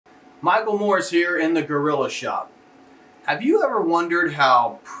Michael Moore's here in the Gorilla Shop. Have you ever wondered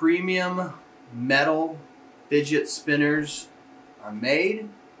how premium metal fidget spinners are made?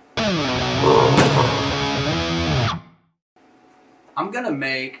 I'm going to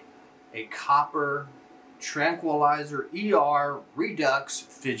make a copper tranquilizer ER Redux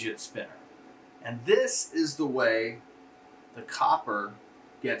fidget spinner. And this is the way the copper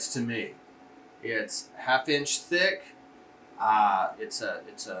gets to me. It's 1/2 inch thick.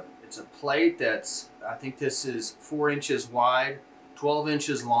 It's a plate that's, I think this is 4 inches wide, 12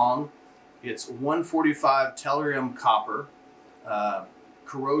 inches long. It's 145 tellurium copper,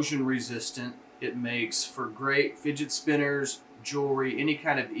 corrosion resistant. It makes for great fidget spinners, jewelry, any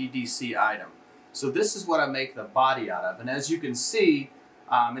kind of EDC item. So this is what I make the body out of. And as you can see,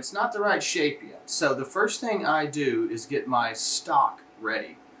 it's not the right shape yet. So the first thing I do is get my stock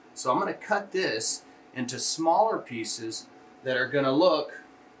ready. So I'm going to cut this into smaller pieces that are going to look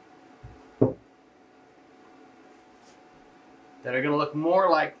more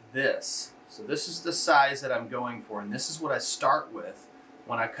like this. So this is the size that I'm going for, and this is what I start with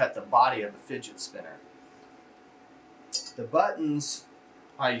when I cut the body of the fidget spinner. The buttons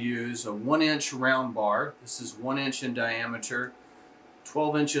I use a 1 inch round bar. This is 1 inch in diameter,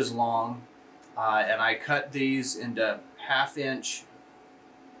 12 inches long, and I cut these into 1/2 inch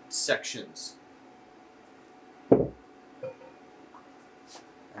sections.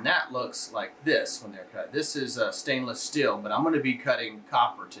 And that looks like this when they're cut. This is stainless steel, but I'm going to be cutting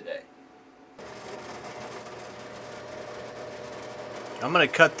copper today. I'm going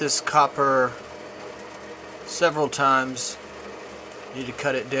to cut this copper several times. Need to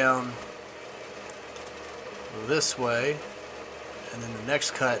cut it down this way, and then the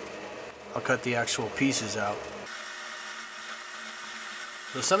next cut I'll cut the actual pieces out.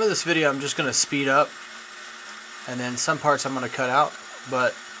 So some of this video I'm just going to speed up, and then some parts I'm going to cut out,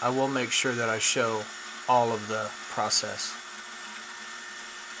 but I will make sure that I show all of the process.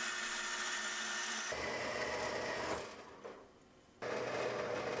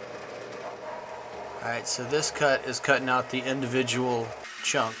 Alright, so this cut is cutting out the individual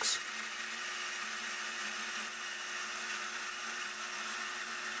chunks.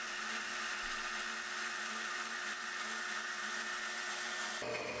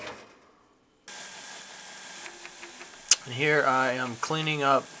 And here I am cleaning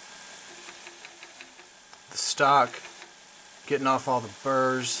up the stock, getting off all the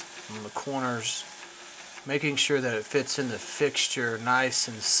burrs from the corners, making sure that it fits in the fixture nice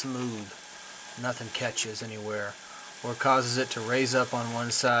and smooth. Nothing catches anywhere or causes it to raise up on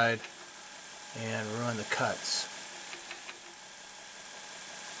one side and ruin the cuts.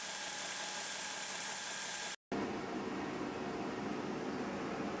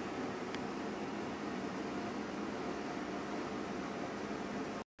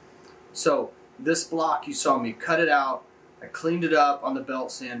 So this block, you saw me cut it out, I cleaned it up on the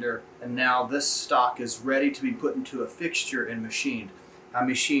belt sander, and now this stock is ready to be put into a fixture and machined. I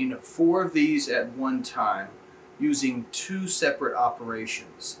machined 4 of these at one time using 2 separate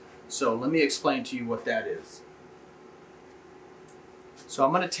operations. So let me explain to you what that is. So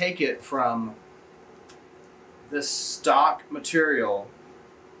I'm going to take it from this stock material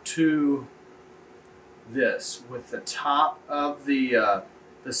to this with the top of the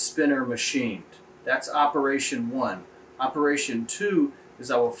spinner machined. That's operation 1. Operation 2 is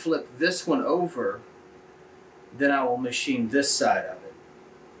I will flip this one over, then I will machine this side of it.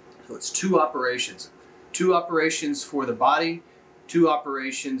 So it's 2 operations. 2 operations for the body, 2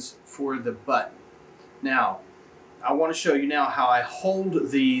 operations for the button. Now, I want to show you now how I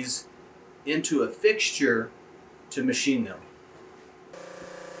hold these into a fixture to machine them.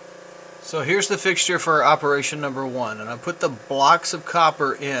 So here's the fixture for operation number 1, and I put the blocks of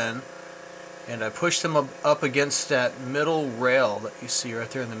copper in and I push them up against that middle rail that you see right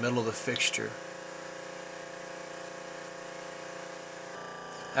there in the middle of the fixture.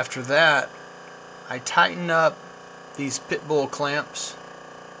 After that, I tighten up these pit bull clamps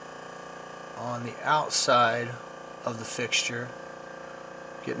on the outside of the fixture,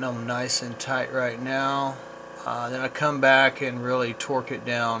 getting them nice and tight right now. Then I come back and really torque it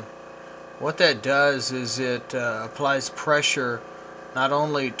down. What that does is it applies pressure not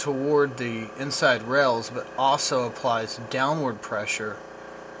only toward the inside rails, but also applies downward pressure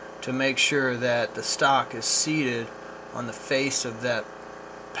to make sure that the stock is seated on the face of that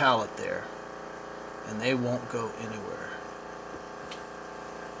pallet there, and they won't go anywhere.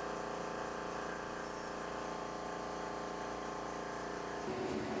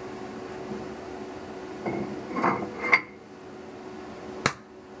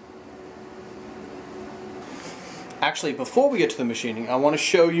 Actually, before we get to the machining, I want to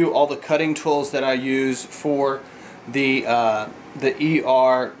show you all the cutting tools that I use for the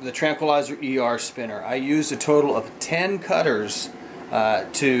Tranquilizer ER spinner. I use a total of 10 cutters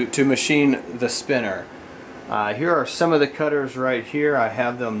to machine the spinner. Here are some of the cutters right here. I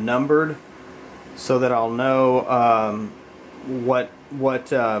have them numbered so that I'll know what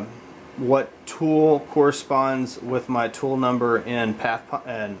tool corresponds with my tool number in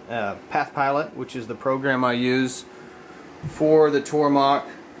PathPilot, which is the program I use for the Tormach.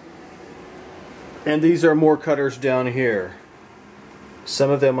 And these are more cutters down here.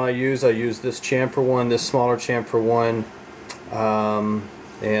 Some of them I use this chamfer one, this smaller chamfer one,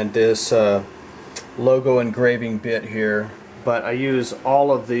 and this logo engraving bit here. But I use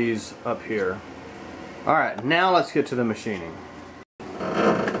all of these up here. Alright, now let's get to the machining.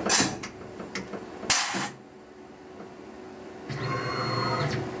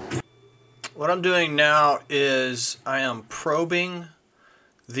 What I'm doing now is I am probing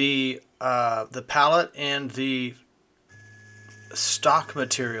the pallet and the stock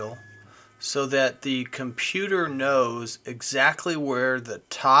material so that the computer knows exactly where the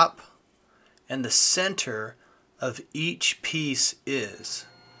top and the center of each piece is,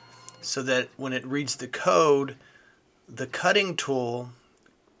 so that when it reads the code, the cutting tool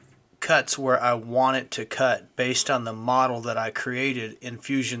cuts where I want it to cut based on the model that I created in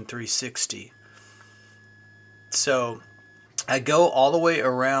Fusion 360. So I go all the way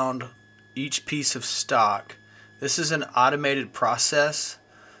around each piece of stock. This is an automated process,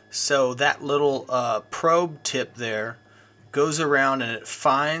 so that little probe tip there goes around and it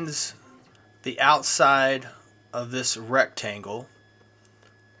finds the outside of this rectangle.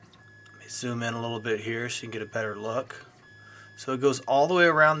 Let me zoom in a little bit here so you can get a better look. So it goes all the way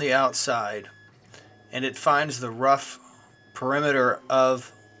around the outside and it finds the rough perimeter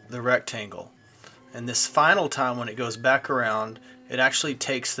of the rectangle. And this final time when it goes back around, it actually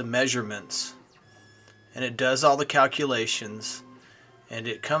takes the measurements and it does all the calculations and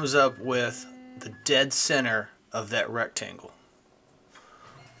it comes up with the dead center of that rectangle.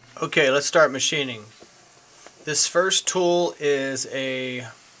 Okay, let's start machining. This first tool is a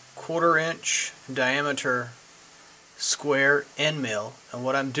 1/4 inch diameter square end mill, and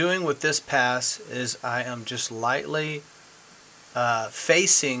what I'm doing with this pass is I am just lightly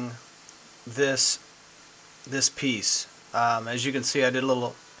facing this piece. As you can see, I did a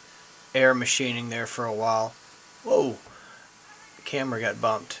little air machining there for a while. Whoa, the camera got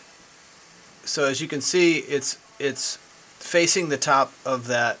bumped. So as you can see, it's facing the top of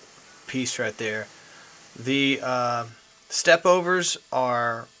that piece right there. The step overs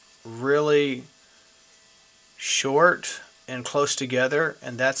are really short and close together,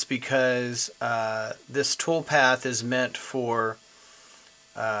 and that's because this tool path is meant for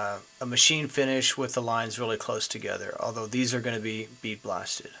a machine finish with the lines really close together, although these are going to be bead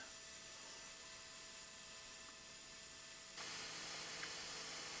blasted.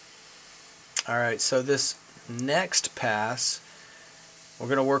 Alright, so this next pass we're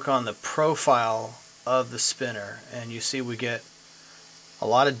going to work on the profile of the spinner, and you see we get a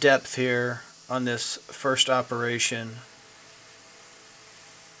lot of depth here on this first operation,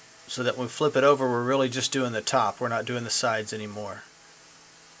 so that when we flip it over we're really just doing the top, we're not doing the sides anymore.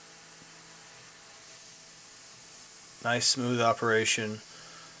 Nice smooth operation,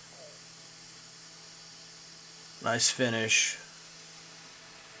 nice finish.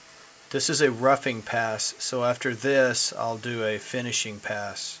 This is a roughing pass, so after this I'll do a finishing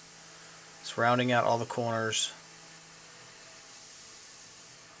pass. It's rounding out all the corners.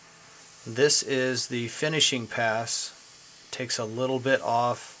 This is the finishing pass. Takes a little bit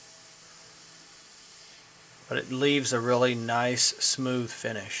off, but it leaves a really nice smooth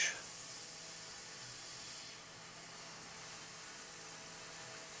finish.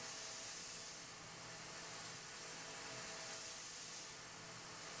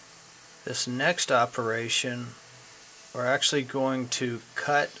 This next operation, we're actually going to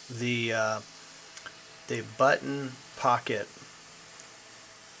cut the button pocket.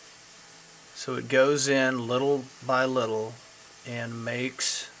 So it goes in little by little and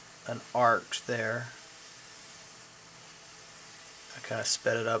makes an arc there. I kind of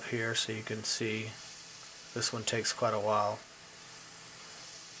sped it up here so you can see. This one takes quite a while.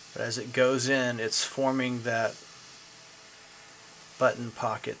 But as it goes in, it's forming that button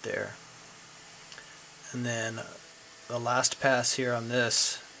pocket there. And then the last pass here on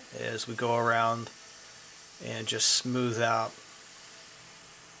this is we go around and just smooth out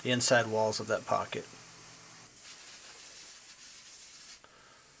the inside walls of that pocket.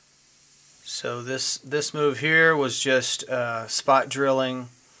 So this move here was just spot drilling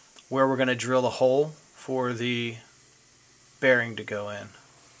where we're going to drill a hole for the bearing to go in.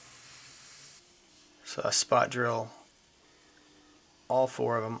 So I spot drill all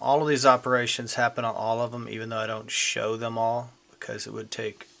 4 of them. All of these operations happen on all of them, even though I don't show them all because it would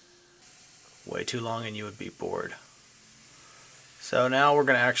take way too long and you would be bored. So now we're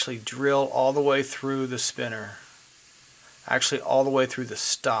going to actually drill all the way through the spinner. Actually all the way through the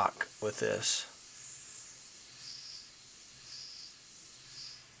stock with this.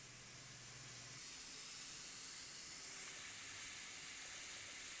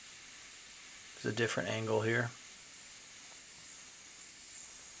 There's a different angle here.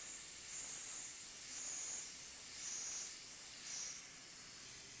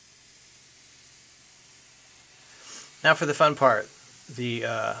 Now for the fun part, the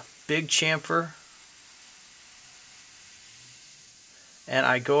big chamfer, and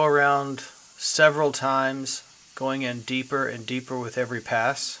I go around several times, going in deeper and deeper with every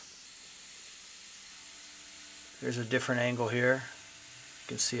pass. There's a different angle here. You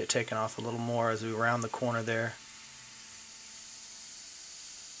can see it taking off a little more as we round the corner there.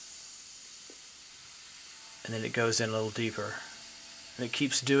 And then it goes in a little deeper. And it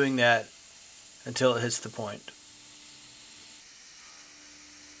keeps doing that until it hits the point.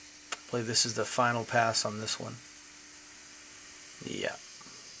 I believe this is the final pass on this one. Yeah.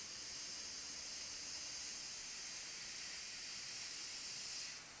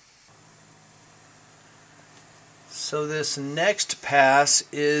 So this next pass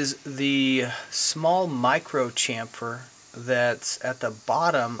is the small micro chamfer that's at the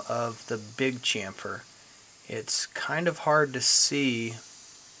bottom of the big chamfer. It's kind of hard to see,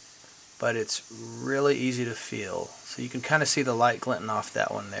 but it's really easy to feel. So you can kind of see the light glinting off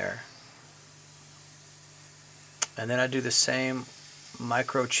that one there. And then I do the same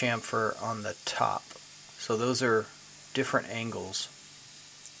micro chamfer on the top. So those are different angles,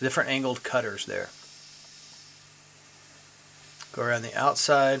 different angled cutters there. Go around the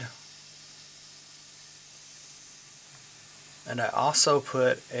outside. And I also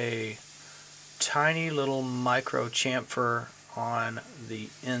put a tiny little micro chamfer on the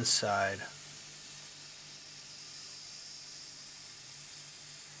inside.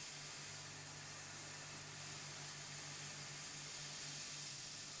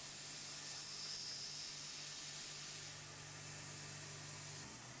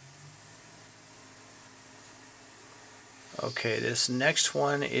 Okay, this next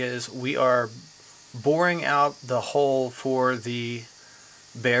one is we are boring out the hole for the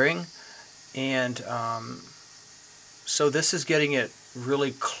bearing, and so this is getting it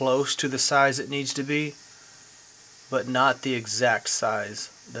really close to the size it needs to be, but not the exact size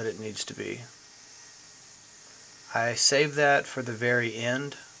that it needs to be. I save that for the very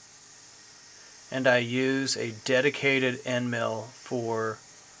end, and I use a dedicated end mill for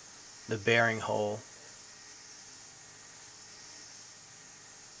the bearing hole.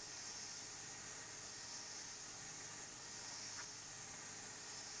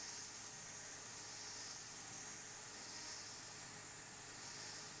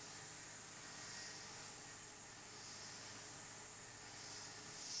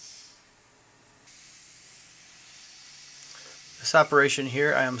 This operation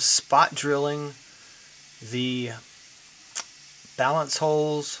here, I am spot drilling the balance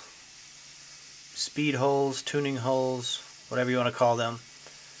holes, speed holes, tuning holes, whatever you want to call them.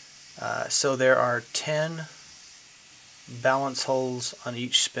 So there are 10 balance holes on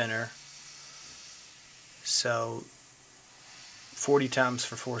each spinner. So 40 times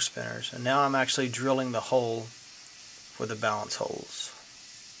for 4 spinners. And now I'm actually drilling the hole for the balance holes.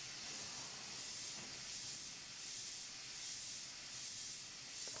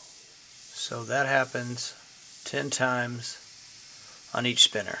 So that happens 10 times on each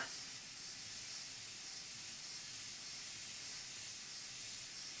spinner.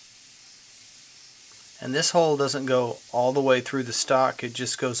 And this hole doesn't go all the way through the stock, it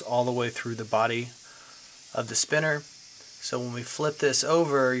just goes all the way through the body of the spinner. So when we flip this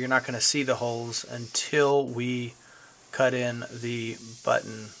over, you're not going to see the holes until we cut in the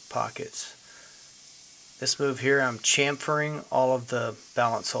button pockets. This move here, I'm chamfering all of the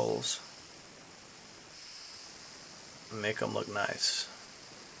balance holes. Make them look nice.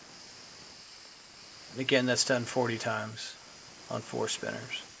 And again, that's done 40 times on 4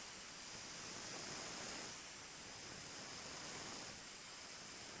 spinners.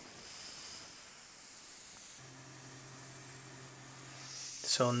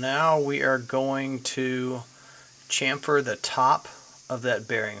 So now we are going to chamfer the top of that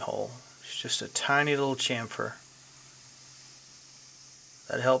bearing hole. It's just a tiny little chamfer.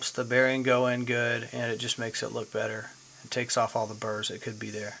 That helps the bearing go in good, and it just makes it look better. It takes off all the burrs that could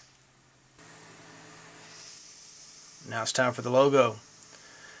be there. Now it's time for the logo.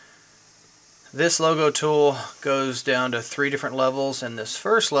 This logo tool goes down to 3 different levels, and this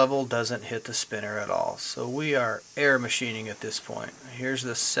first level doesn't hit the spinner at all. So we are air machining at this point. Here's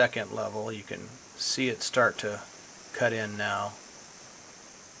the second level. You can see it start to cut in now.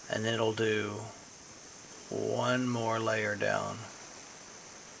 And then it'll do one more layer down.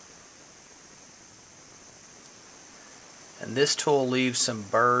 And this tool leaves some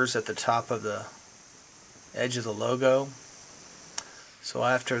burrs at the top of the edge of the logo. So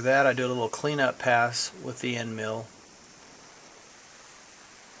after that, I do a little cleanup pass with the end mill.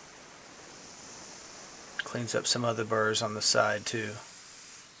 Cleans up some other burrs on the side too.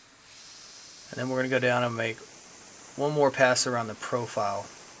 And then we're going to go down and make one more pass around the profile.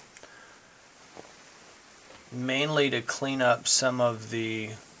 Mainly to clean up some of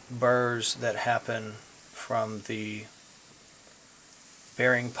the burrs that happen from the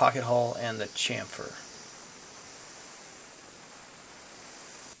bearing pocket hole and the chamfer.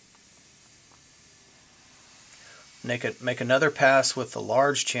 Make another pass with the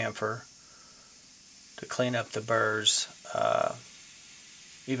large chamfer to clean up the burrs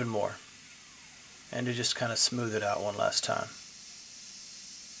even more, and to just kind of smooth it out one last time.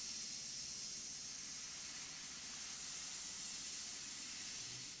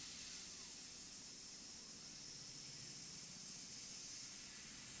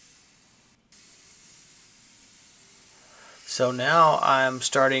 So now I'm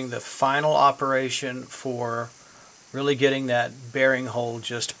starting the final operation for really getting that bearing hole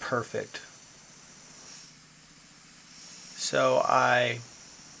just perfect. So I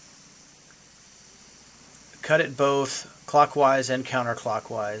cut it both clockwise and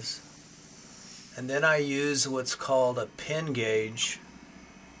counterclockwise, and then I use what's called a pin gauge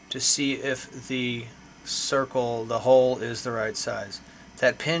to see if the circle, the hole, is the right size. If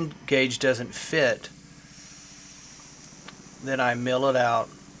that pin gauge doesn't fit, then I mill it out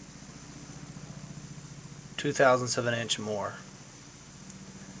 0.02 of an inch more,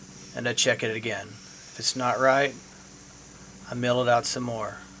 and I check it again. If it's not right, I mill it out some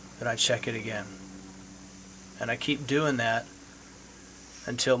more, then I check it again, and I keep doing that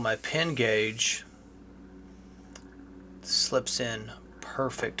until my pin gauge slips in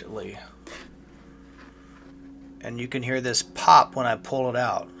perfectly. And you can hear this pop when I pull it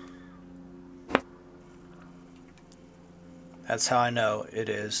out. That's how I know it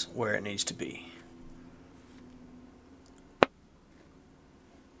is where it needs to be.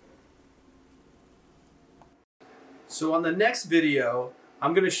 So on the next video,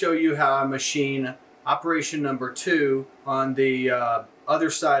 I'm going to show you how I machine operation number 2 on the other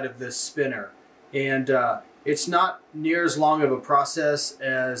side of this spinner. And it's not near as long of a process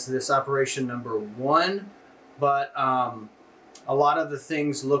as this operation number 1, but a lot of the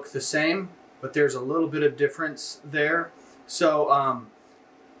things look the same, but there's a little bit of difference there. So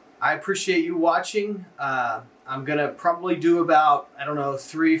I appreciate you watching. I'm going to probably do about, I don't know,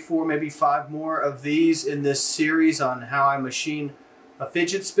 3, 4, maybe 5 more of these in this series on how I machine a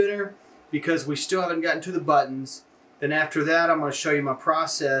fidget spinner, because we still haven't gotten to the buttons. Then after that, I'm going to show you my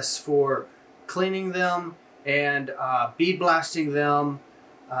process for cleaning them and bead blasting them,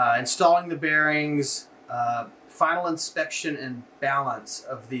 installing the bearings, final inspection and balance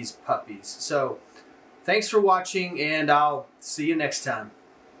of these puppies. So thanks for watching, and I'll see you next time.